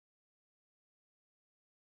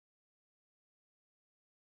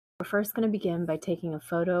We're first going to begin by taking a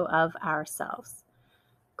photo of ourselves.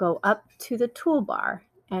 Go up to the toolbar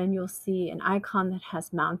and you'll see an icon that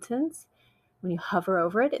has mountains. When you hover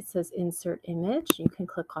over it, it says Insert Image. You can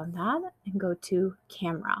click on that and go to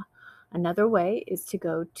Camera. Another way is to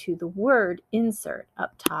go to the word Insert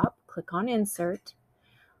up top, click on Insert,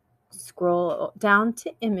 scroll down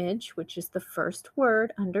to Image, which is the first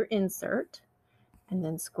word under Insert, and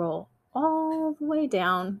then scroll all the way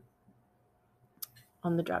down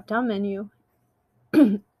on the drop-down menu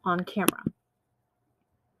on Camera.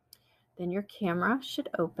 Then your camera should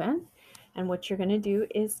open, and what you're going to do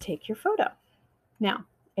is take your photo. Now,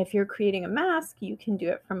 if you're creating a mask, you can do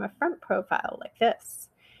it from a front profile like this.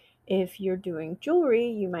 If you're doing jewelry,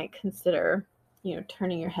 you might consider,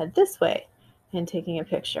 turning your head this way and taking a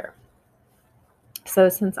picture. So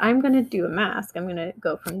since I'm going to do a mask, I'm going to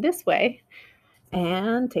go from this way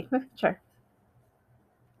and take my picture.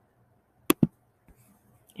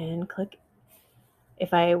 And click.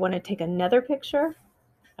 If I want to take another picture,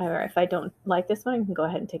 or if I don't like this one, I can go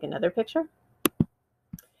ahead and take another picture.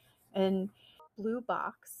 And blue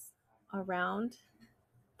box around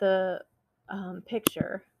the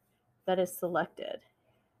picture that is selected.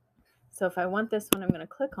 So if I want this one, I'm going to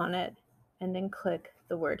click on it and then click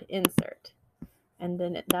the word Insert. And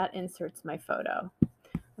then that inserts my photo.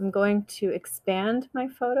 I'm going to expand my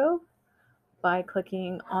photo by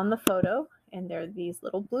clicking on the photo, and there are these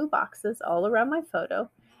little blue boxes all around my photo.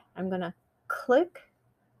 I'm going to click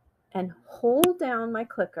and hold down my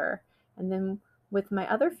clicker, and then with my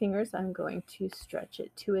other fingers, I'm going to stretch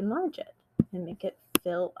it to enlarge it and make it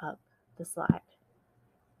fill up the slide.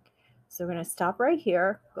 So we're going to stop right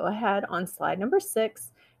here, go ahead on slide number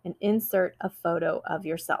 6, and insert a photo of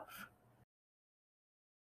yourself.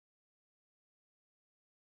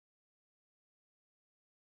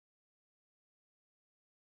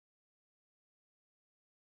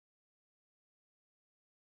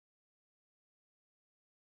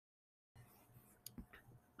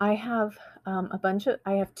 I have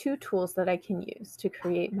I have 2 tools that I can use to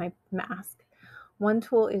create my mask. One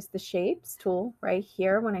tool is the shapes tool right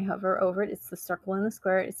here. When I hover over it, it's the circle and the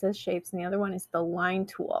square. It says shapes, and the other one is the line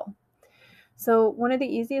tool. So one of the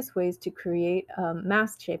easiest ways to create a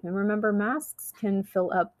mask shape, and remember, masks can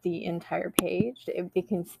fill up the entire page. They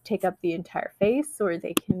can take up the entire face, or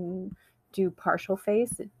they can do partial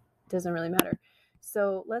face. It doesn't really matter.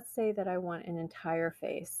 So let's say that I want an entire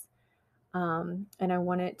face. And I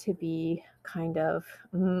want it to be kind of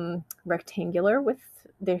rectangular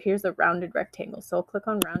here's a rounded rectangle. So I'll click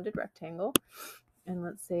on rounded rectangle, and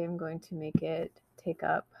let's say I'm going to make it take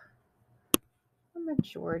up a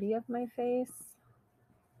majority of my face.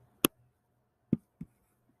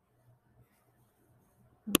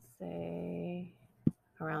 Let's say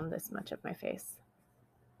around this much of my face.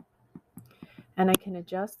 And I can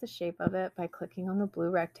adjust the shape of it by clicking on the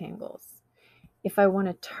blue rectangles. If I want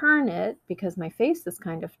to turn it, because my face is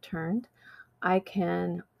kind of turned, I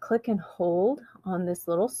can click and hold on this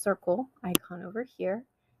little circle icon over here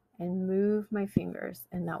and move my fingers,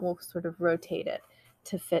 and that will sort of rotate it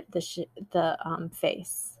to fit the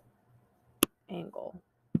face angle.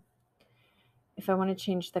 If I want to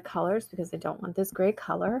change the colors, because I don't want this gray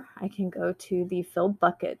color, I can go to the fill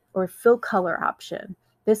bucket or fill color option.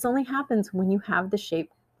 This only happens when you have the shape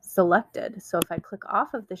selected. So if I click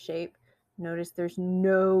off of the shape, notice there's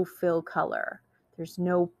no fill color. There's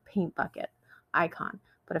no paint bucket icon.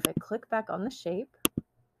 But if I click back on the shape,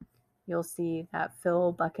 you'll see that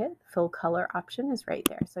fill bucket, fill color option is right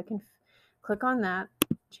there. So I can click on that,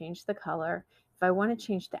 change the color. If I want to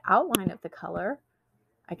change the outline of the color,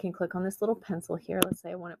 I can click on this little pencil here. Let's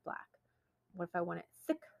say I want it black. What if I want it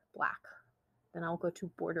thick black? Then I'll go to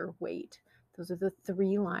border weight. Those are the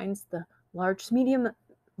 3 lines, the large, medium,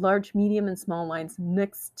 and small lines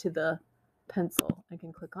next to the pencil. I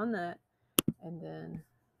can click on that, and then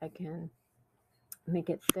I can make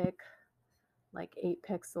it thick, like 8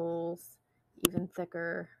 pixels, even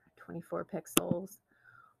thicker, 24 pixels,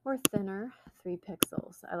 or thinner, 3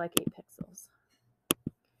 pixels. I like 8 pixels.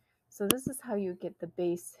 So this is how you get the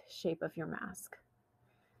base shape of your mask.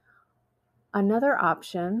 Another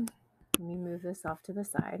option, let me move this off to the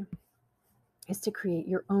side, is to create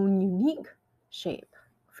your own unique shape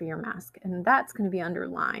for your mask. And that's going to be under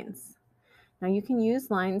lines. Now you can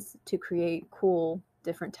use lines to create cool,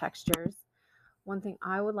 different textures. One thing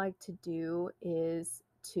I would like to do is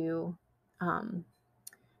to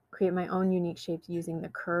create my own unique shape using the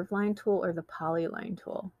curve line tool or the polyline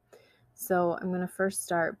tool. So I'm going to first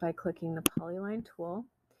start by clicking the polyline tool,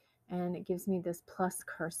 and it gives me this plus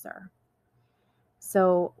cursor.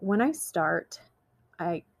 So when I start,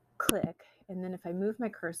 I click, and then if I move my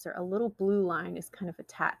cursor, a little blue line is kind of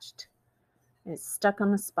attached. And it's stuck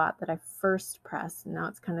on the spot that I first pressed, and now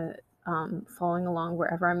it's kind of following along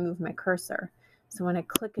wherever I move my cursor. So when I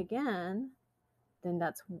click again, then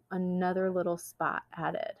that's another little spot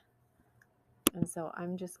added. And so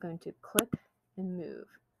I'm just going to click and move,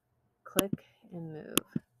 click and move,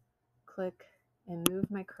 click and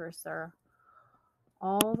move my cursor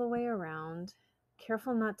all the way around.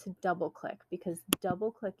 Careful not to double click, because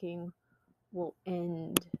double clicking will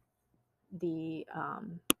end the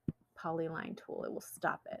polyline tool. It will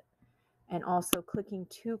stop it. And also clicking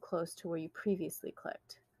too close to where you previously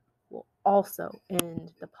clicked will also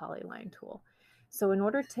end the polyline tool. So in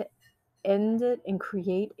order to end it and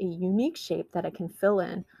create a unique shape that I can fill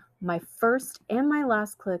in, my first and my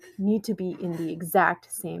last click need to be in the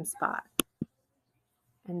exact same spot.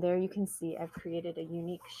 And there you can see I've created a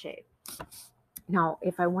unique shape. Now,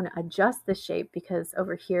 if I want to adjust the shape, because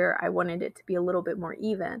over here I wanted it to be a little bit more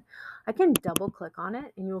even, I can double click on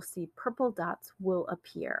it and you'll see purple dots will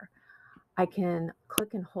appear. I can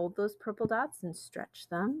click and hold those purple dots and stretch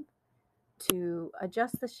them to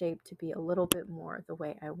adjust the shape to be a little bit more the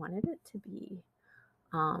way I wanted it to be,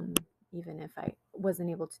 even if I wasn't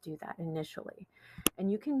able to do that initially.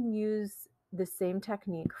 And you can use the same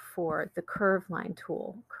technique for the curve line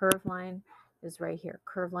tool. Curve line is right here.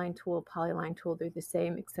 Curve line tool, polyline tool, they're the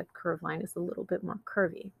same, except curve line is a little bit more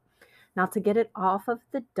curvy. Now to get it off of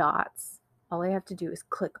the dots, all I have to do is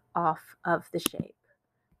click off of the shape.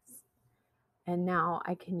 And now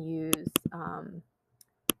I can use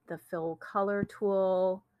the fill color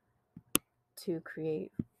tool to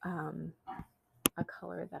create a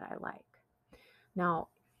color that I like. Now,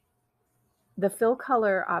 the fill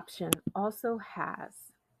color option also has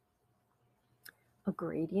a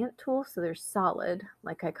gradient tool. So there's solid,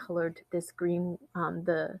 like I colored this green,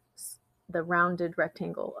 the rounded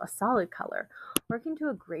rectangle, a solid color, or I can do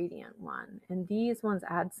a gradient one. And these ones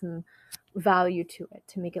add some value to it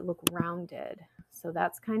to make it look rounded. So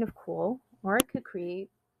that's kind of cool. Or I could create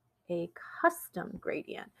a custom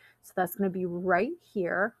gradient. So that's going to be right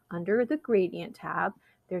here under the gradient tab.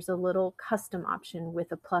 There's a little custom option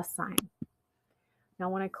with a plus sign. Now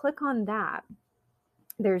when I click on that,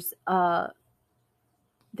 there's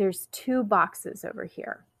two boxes over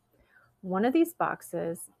here. One of these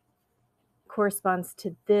boxes corresponds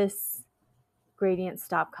to this gradient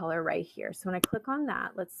stop color right here. So when I click on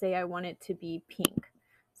that, let's say I want it to be pink.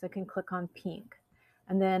 So I can click on pink.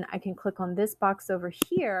 And then I can click on this box over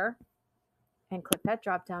here and click that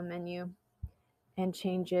drop down menu and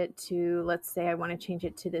change it to, let's say I want to change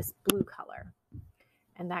it to this blue color.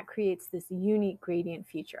 And that creates this unique gradient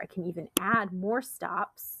feature. I can even add more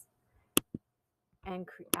stops and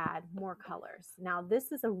add more colors. Now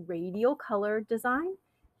this is a radial color design.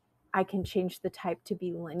 I can change the type to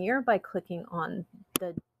be linear by clicking on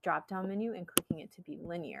the drop down menu and clicking it to be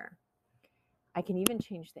linear. I can even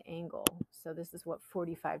change the angle. So this is what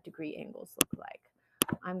 45-degree angles look like.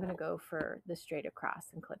 I'm going to go for the straight across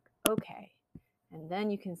and click OK. And then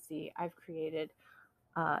you can see I've created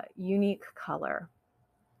a unique color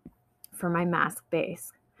for my mask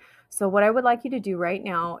base. So what I would like you to do right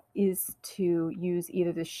now is to use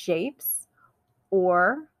either the shapes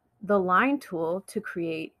or the line tool to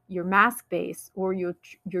create your mask base or your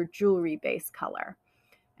jewelry base color.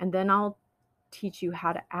 And then I'll teach you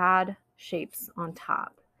how to add shapes on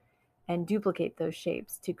top and duplicate those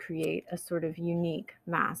shapes to create a sort of unique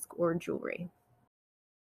mask or jewelry.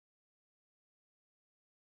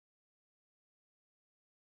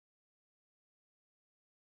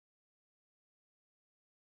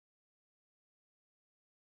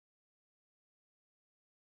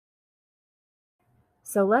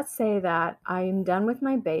 So let's say that I'm done with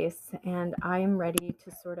my base and I am ready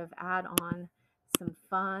to sort of add on some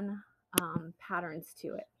fun patterns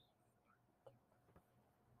to it.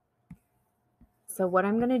 So what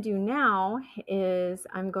I'm going to do now is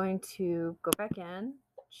I'm going to go back in,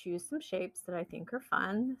 choose some shapes that I think are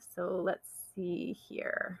fun. So let's see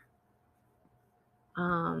here.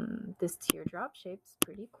 This teardrop shape's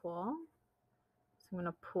pretty cool. So I'm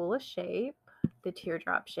going to pull a shape, the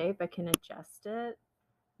teardrop shape. I can adjust it.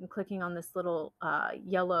 I'm clicking on this little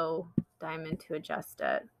yellow diamond to adjust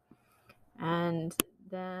it. And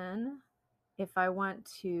then if I want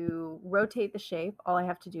to rotate the shape, all I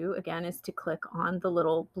have to do again is to click on the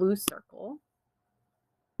little blue circle.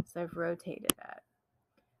 So I've rotated it.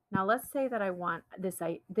 Now let's say that I want this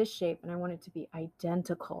shape and I want it to be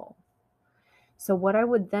identical. So what I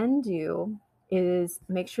would then do is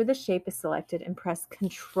make sure the shape is selected and press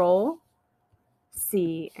Control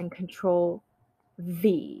C and Control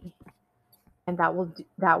V. and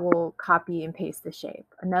that will copy and paste the shape.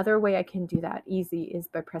 Another way I can do that easy is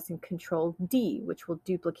by pressing Control D, which will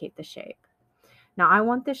duplicate the shape. Now I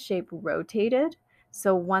want this shape rotated,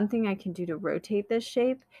 so one thing I can do to rotate this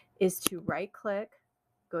shape is to right click,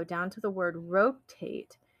 go down to the word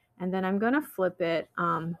rotate, and then I'm going to flip it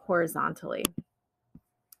horizontally,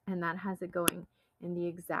 and that has it going in the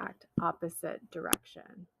exact opposite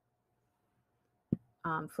direction,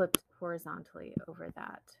 flipped horizontally over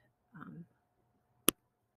that